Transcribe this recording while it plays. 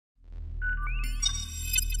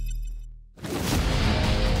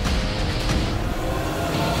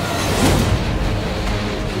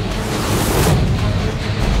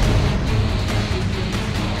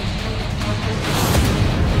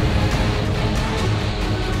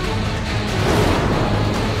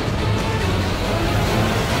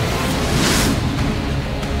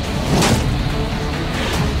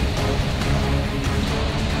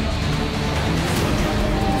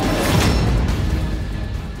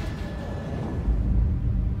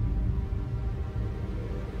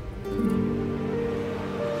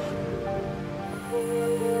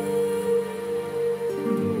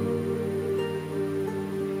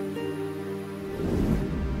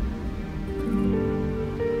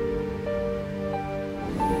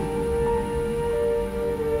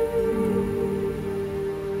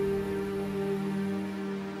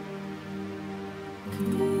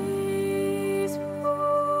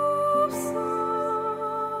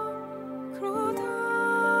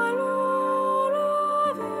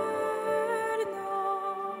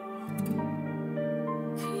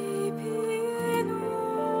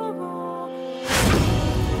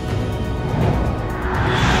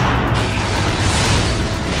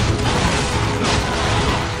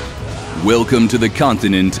Welcome to the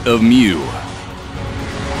continent of Mu.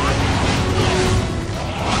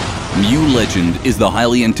 Mu Legend is the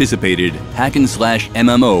highly anticipated hack-and-slash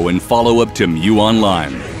MMO and follow-up to Mu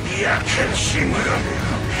Online.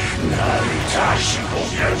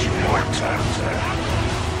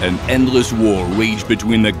 An endless war raged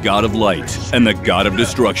between the God of Light and the God of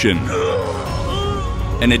Destruction.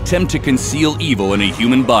 An attempt to conceal evil in a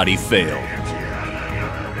human body failed,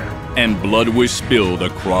 and blood was spilled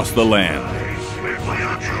across the land.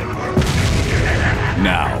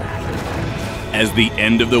 Now, as the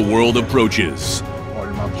end of the world approaches,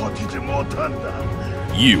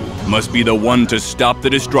 you must be the one to stop the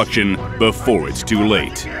destruction before it's too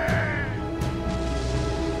late.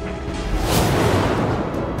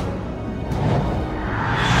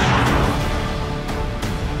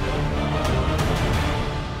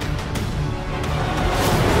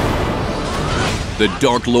 The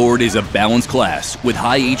Dark Lord is a balanced class with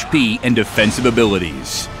high HP and defensive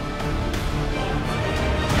abilities.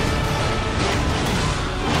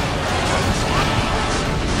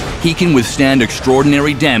 He can withstand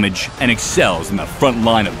extraordinary damage and excels in the front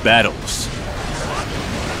line of battles.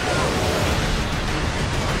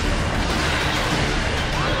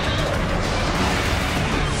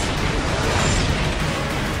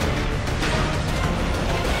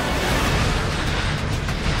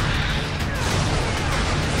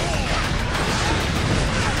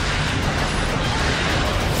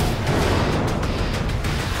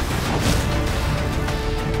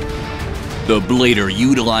 The Blader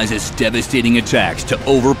utilizes devastating attacks to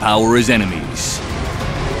overpower his enemies.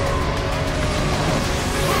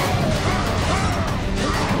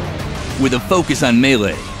 With a focus on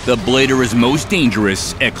melee, the Blader is most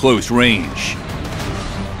dangerous at close range.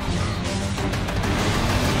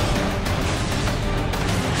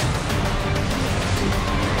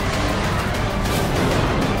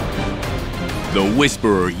 The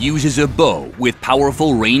Whisperer uses a bow with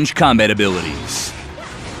powerful range combat abilities.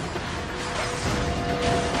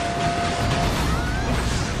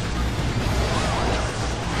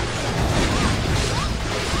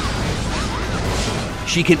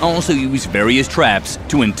 She can also use various traps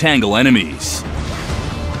to entangle enemies.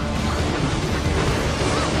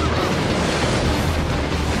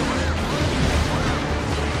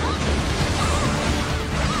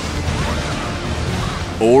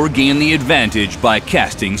 Or gain the advantage by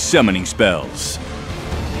casting summoning spells.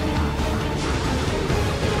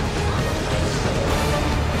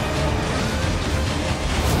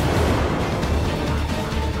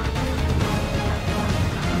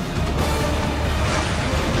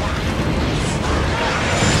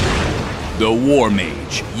 The War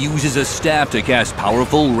Mage uses a staff to cast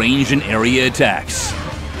powerful range and area attacks.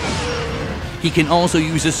 He can also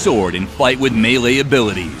use a sword and fight with melee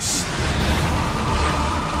abilities.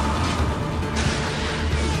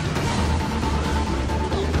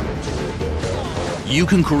 You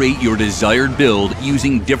can create your desired build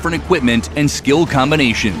using different equipment and skill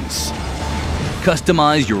combinations.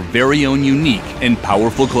 Customize your very own unique and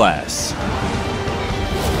powerful class.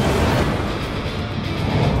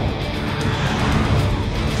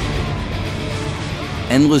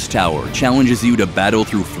 Endless Tower challenges you to battle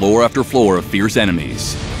through floor after floor of fierce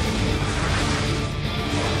enemies.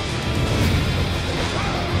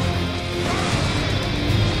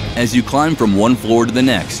 As you climb from one floor to the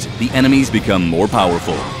next, the enemies become more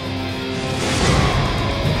powerful.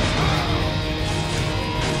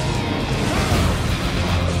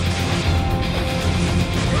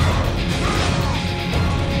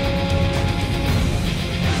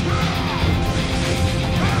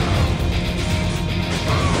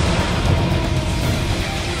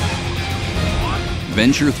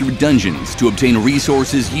 Venture through dungeons to obtain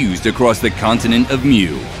resources used across the continent of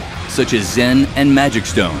Mu, such as Zen and Magic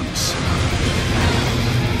Stones.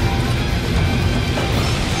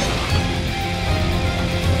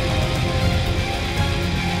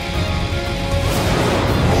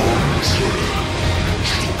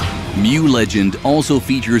 Mu Legend also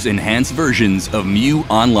features enhanced versions of Mu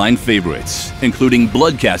Online favorites, including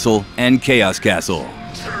Blood Castle and Chaos Castle.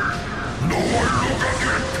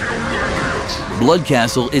 Blood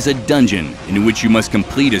Castle is a dungeon in which you must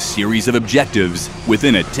complete a series of objectives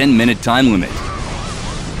within a 10-minute time limit.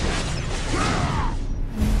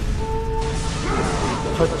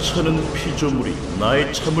 하찮은 피조물이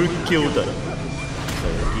나의 참을 깨우다니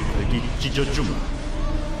여기 찢어주마.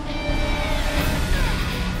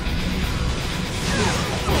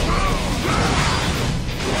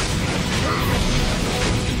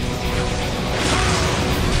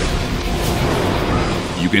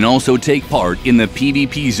 You can also take part in the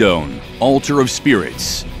PvP zone, Altar of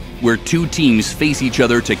Spirits, where two teams face each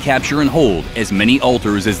other to capture and hold as many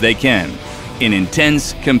altars as they can in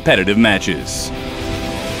intense competitive matches.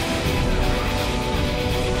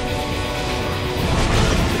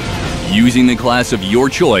 Using the class of your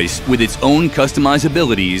choice with its own customized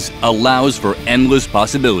abilities allows for endless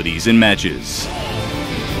possibilities in matches.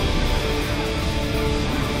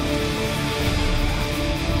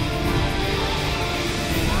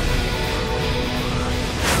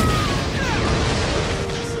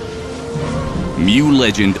 Mu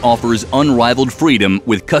Legend offers unrivaled freedom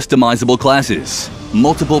with customizable classes,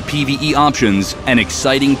 multiple PvE options, and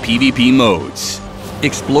exciting PvP modes.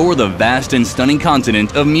 Explore the vast and stunning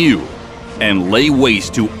continent of Mu and lay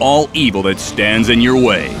waste to all evil that stands in your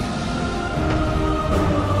way.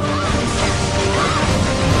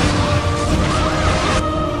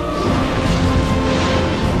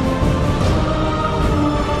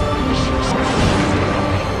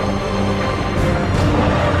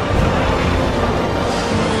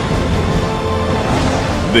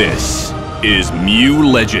 This is Mu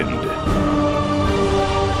Legend.